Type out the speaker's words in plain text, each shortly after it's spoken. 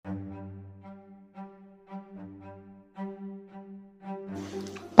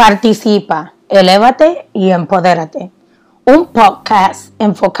Participa, elévate y empodérate. Un podcast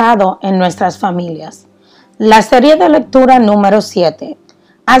enfocado en nuestras familias. La serie de lectura número 7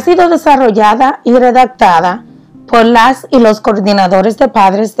 ha sido desarrollada y redactada por las y los coordinadores de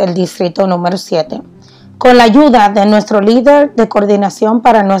padres del distrito número 7, con la ayuda de nuestro líder de coordinación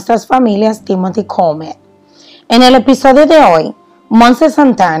para nuestras familias, Timothy Coleman. En el episodio de hoy, Monse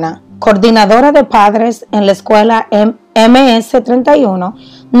Santana, coordinadora de padres en la escuela MS31,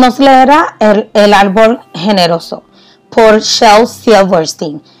 nos leerá el árbol generoso por Shel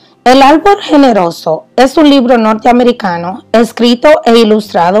Silverstein. El árbol generoso es un libro norteamericano escrito e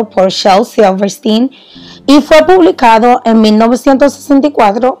ilustrado por Shel Silverstein y fue publicado en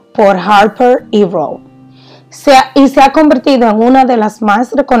 1964 por Harper y Row. Se ha convertido en una de las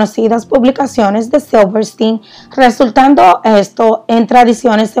más reconocidas publicaciones de Silverstein, resultando esto en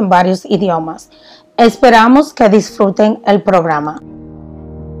tradiciones en varios idiomas. Esperamos que disfruten el programa.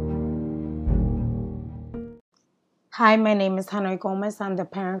 Hi, my name is Hanoi Gomez. I'm the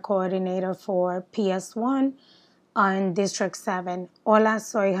parent coordinator for PS1 on District 7. Hola,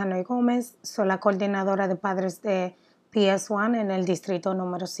 soy Hanoi Gomez. Soy la coordinadora de padres de PS1 en el distrito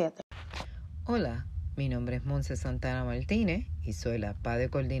número 7. Hola. Mi nombre es Monse Santana Martínez y soy la padre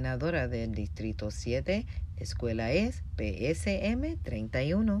coordinadora del Distrito 7. La escuela es PSM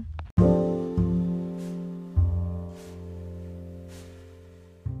 31.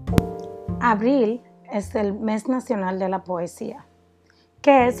 Abril es el mes nacional de la poesía.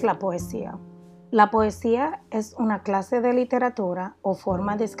 ¿Qué es la poesía? La poesía es una clase de literatura o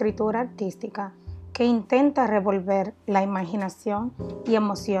forma de escritura artística que intenta revolver la imaginación y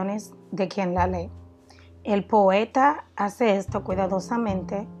emociones de quien la lee. El poeta hace esto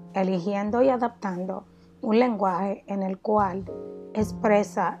cuidadosamente, eligiendo y adaptando un lenguaje en el cual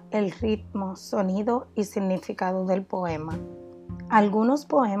expresa el ritmo, sonido y significado del poema. Algunos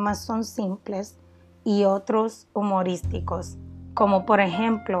poemas son simples y otros humorísticos, como por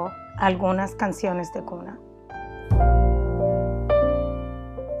ejemplo algunas canciones de cuna.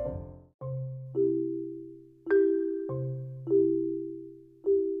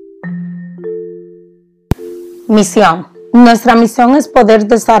 Misión. Nuestra misión es poder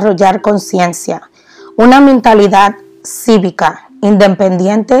desarrollar conciencia, una mentalidad cívica,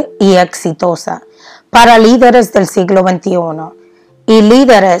 independiente y exitosa para líderes del siglo XXI y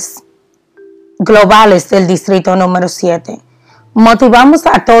líderes globales del distrito número 7. Motivamos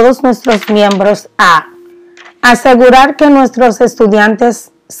a todos nuestros miembros a asegurar que nuestros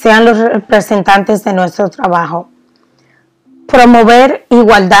estudiantes sean los representantes de nuestro trabajo, promover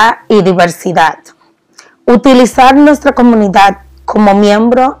igualdad y diversidad, utilizar nuestra comunidad como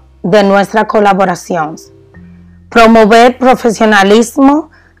miembro de nuestra colaboración, promover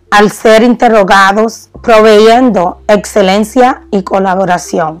profesionalismo al ser interrogados, proveyendo excelencia y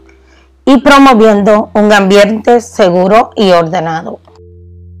colaboración, y promoviendo un ambiente seguro y ordenado.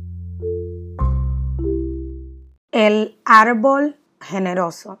 El árbol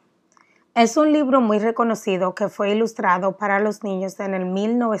generoso es un libro muy reconocido que fue ilustrado para los niños en el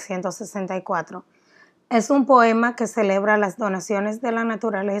 1964. Es un poema que celebra las donaciones de la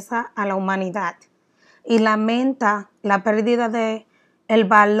naturaleza a la humanidad y lamenta la pérdida del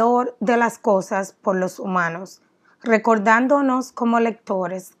valor de las cosas por los humanos, recordándonos como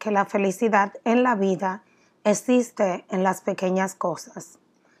lectores que la felicidad en la vida existe en las pequeñas cosas.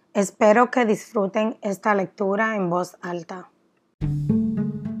 Espero que disfruten esta lectura en voz alta.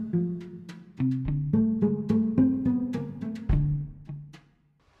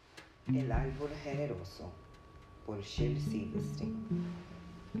 El árbol generoso por Shel Silverstein.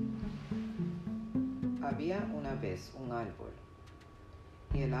 Había una vez un árbol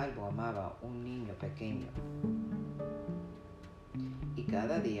y el árbol amaba a un niño pequeño. Y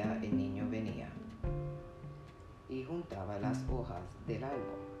cada día el niño venía y juntaba las hojas del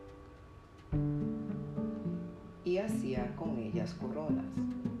árbol y hacía con ellas coronas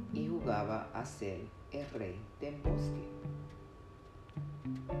y jugaba a ser el rey del bosque.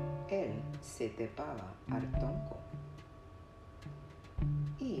 Él se trepaba al tronco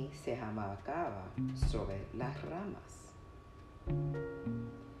y se jamacaba sobre las ramas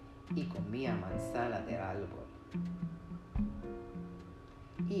y comía manzana del árbol.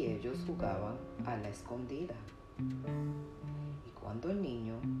 Y ellos jugaban a la escondida. Y cuando el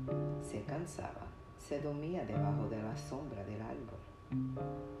niño se cansaba, se dormía debajo de la sombra del árbol.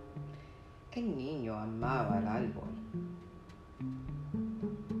 El niño amaba al árbol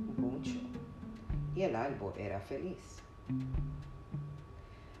mucho y el árbol era feliz.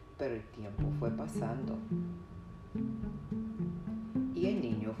 Pero el tiempo fue pasando y el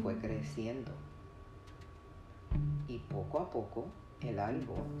niño fue creciendo y poco a poco el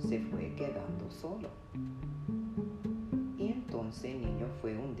árbol se fue quedando solo. Y entonces el niño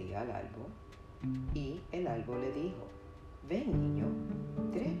fue un día al árbol y el árbol le dijo: ven, niño,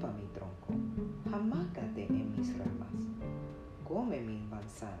 trepa mi tronco, amácate en mis ramas, come mi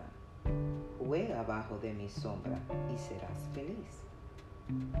manzana, juega abajo de mi sombra y serás feliz.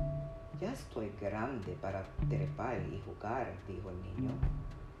 Ya estoy grande para trepar y jugar, dijo el niño.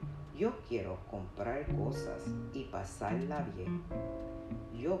 Yo quiero comprar cosas y pasarla bien.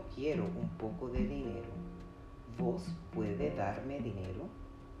 Yo quiero un poco de dinero. ¿Vos puede darme dinero?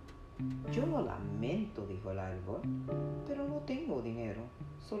 Yo lo lamento, dijo el árbol, pero no tengo dinero.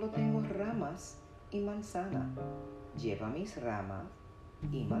 Solo tengo ramas y manzana. Lleva mis ramas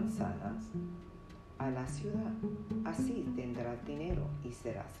y manzanas a la ciudad. Así tendrás dinero y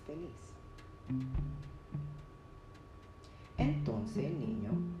serás feliz. Entonces el niño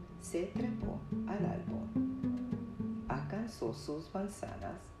se trepó al árbol, alcanzó sus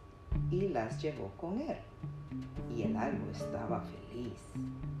manzanas y las llevó con él. Y el árbol estaba feliz.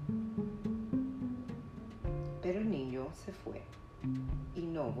 Pero el niño se fue y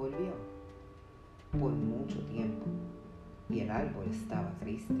no volvió por mucho tiempo. Y el árbol estaba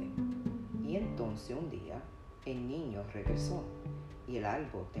triste. Y entonces un día el niño regresó y el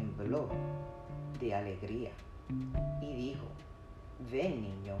árbol tembló de alegría y dijo: ven,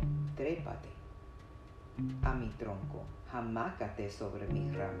 niño, trépate a mi tronco, amácate sobre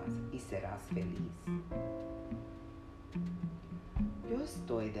mis ramas y serás feliz. Yo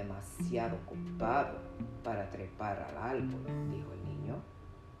estoy demasiado ocupado para trepar al árbol, dijo el niño.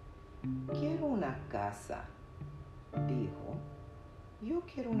 Quiero una casa, dijo. Yo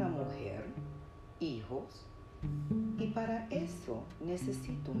quiero una mujer, hijos, y para eso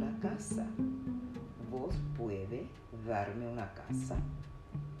necesito una casa. ¿Vos puede darme una casa?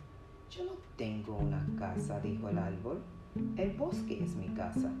 Yo no tengo una casa, dijo el árbol. El bosque es mi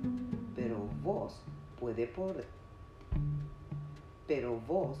casa, pero vos puede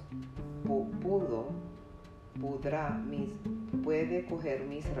coger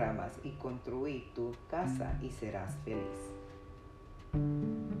mis ramas y construir tu casa y serás feliz.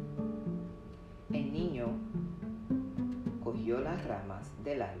 El niño cogió las ramas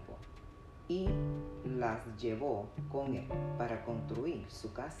del árbol y las llevó con él para construir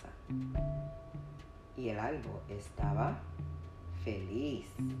su casa. Y el árbol estaba feliz.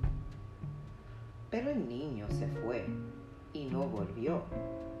 Pero el niño se fue y no volvió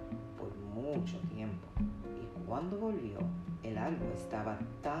por mucho tiempo. Y cuando volvió, el árbol estaba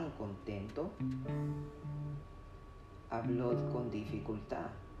tan contento. Habló con dificultad.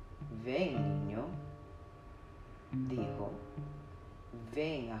 Ven, niño, dijo.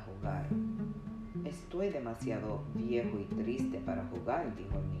 Ven a jugar. Estoy demasiado viejo y triste para jugar,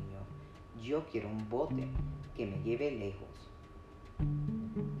 dijo el niño. Yo quiero un bote que me lleve lejos.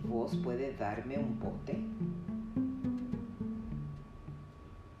 ¿Vos puede darme un bote?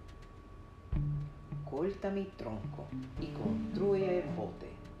 Corta mi tronco y construye el bote,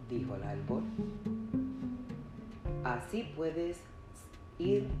 dijo el árbol. Así puedes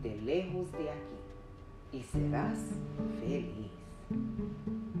irte lejos de aquí y serás feliz.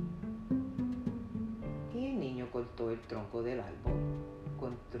 Y el niño cortó el tronco del árbol,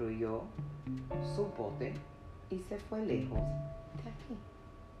 construyó su bote y se fue lejos de aquí.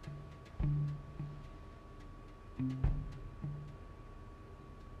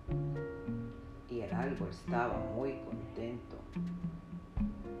 Y el árbol estaba muy contento,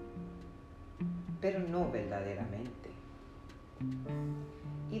 pero no verdaderamente.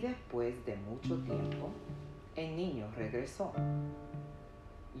 Y después de mucho tiempo, el niño regresó.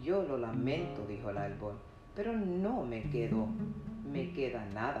 Yo lo lamento, dijo el árbol, pero no me queda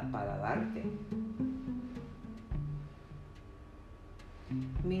nada para darte.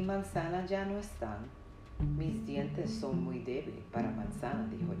 Mis manzanas ya no están. Mis dientes son muy débiles para manzana,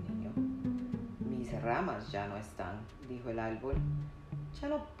 dijo el niño. Mis ramas ya no están, dijo el árbol. Ya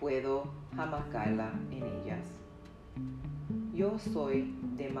no puedo jamacarla en ellas. Yo soy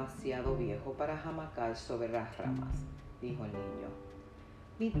demasiado viejo para jamacar sobre las ramas, dijo el niño.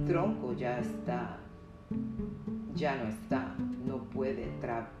 Mi tronco ya no está, no puede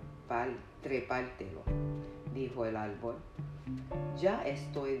trepártelo, dijo el árbol. Ya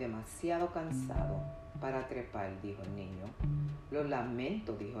estoy demasiado cansado para trepar, dijo el niño. Lo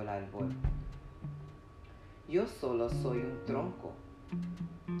lamento, dijo el árbol. Yo solo soy un tronco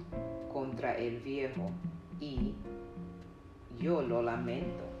contra el viejo y yo lo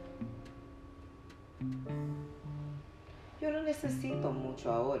lamento. Yo no necesito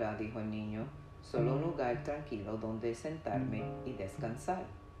mucho ahora, dijo el niño, solo un lugar tranquilo donde sentarme y descansar.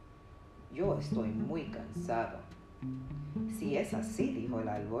 Yo estoy muy cansado Si es así, dijo el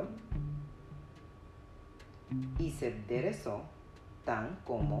árbol, y se enderezó tan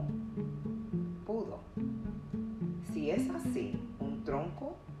como pudo. Si es así, un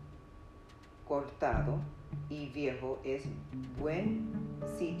tronco cortado y viejo es buen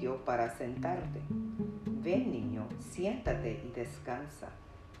sitio para sentarte. Ven, niño, siéntate y descansa.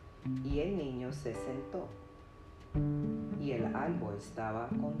 Y el niño se sentó, y el árbol estaba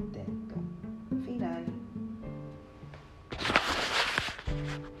contento. Final.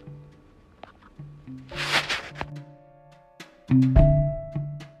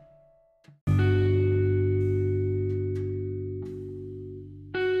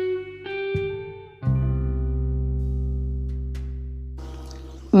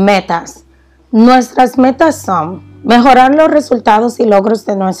 Metas. Nuestras metas son mejorar los resultados y logros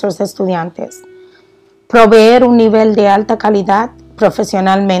de nuestros estudiantes, proveer un nivel de alta calidad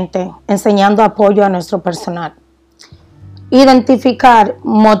profesionalmente, enseñando apoyo a nuestro personal, identificar,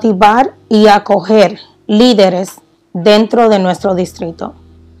 motivar y acoger líderes dentro de nuestro distrito,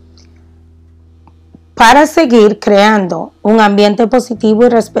 para seguir creando un ambiente positivo y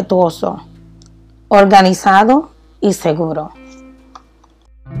respetuoso, organizado y seguro.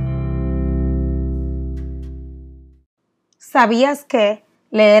 ¿Sabías que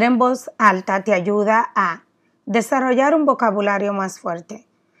leer en voz alta te ayuda a desarrollar un vocabulario más fuerte?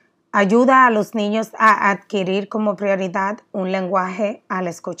 Ayuda a los niños a adquirir como prioridad un lenguaje al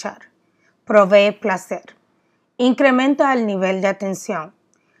escuchar. Provee placer. Incrementa el nivel de atención.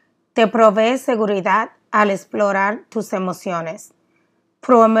 Te provee seguridad al explorar tus emociones.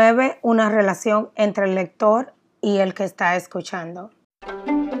 Promueve una relación entre el lector y el que está escuchando.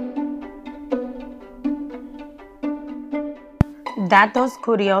 Datos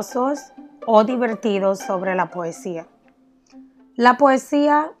curiosos o divertidos sobre la poesía. La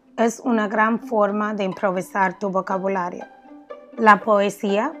poesía es una gran forma de improvisar tu vocabulario. La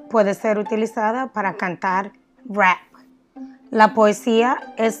poesía puede ser utilizada para cantar rap. La poesía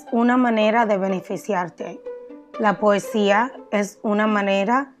es una manera de beneficiarte. La poesía es una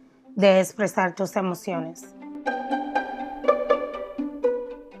manera de expresar tus emociones.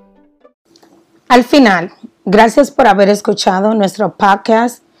 Al final, gracias por haber escuchado nuestro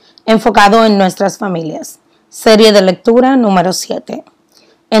podcast enfocado en nuestras familias, serie de lectura número 7,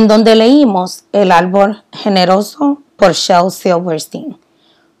 en donde leímos El árbol generoso por Shel Silverstein.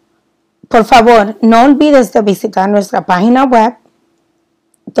 Por favor, no olvides de visitar nuestra página web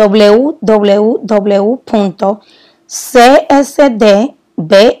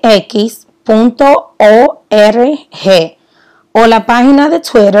www.csdbx.org o la página de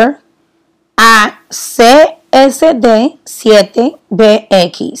Twitter a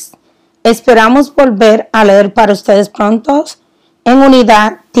CSD7BX. Esperamos volver a leer para ustedes pronto. En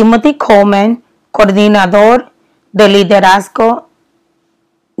unidad, Timothy Coleman, coordinador de liderazgo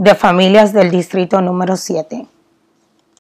de familias del distrito número 7.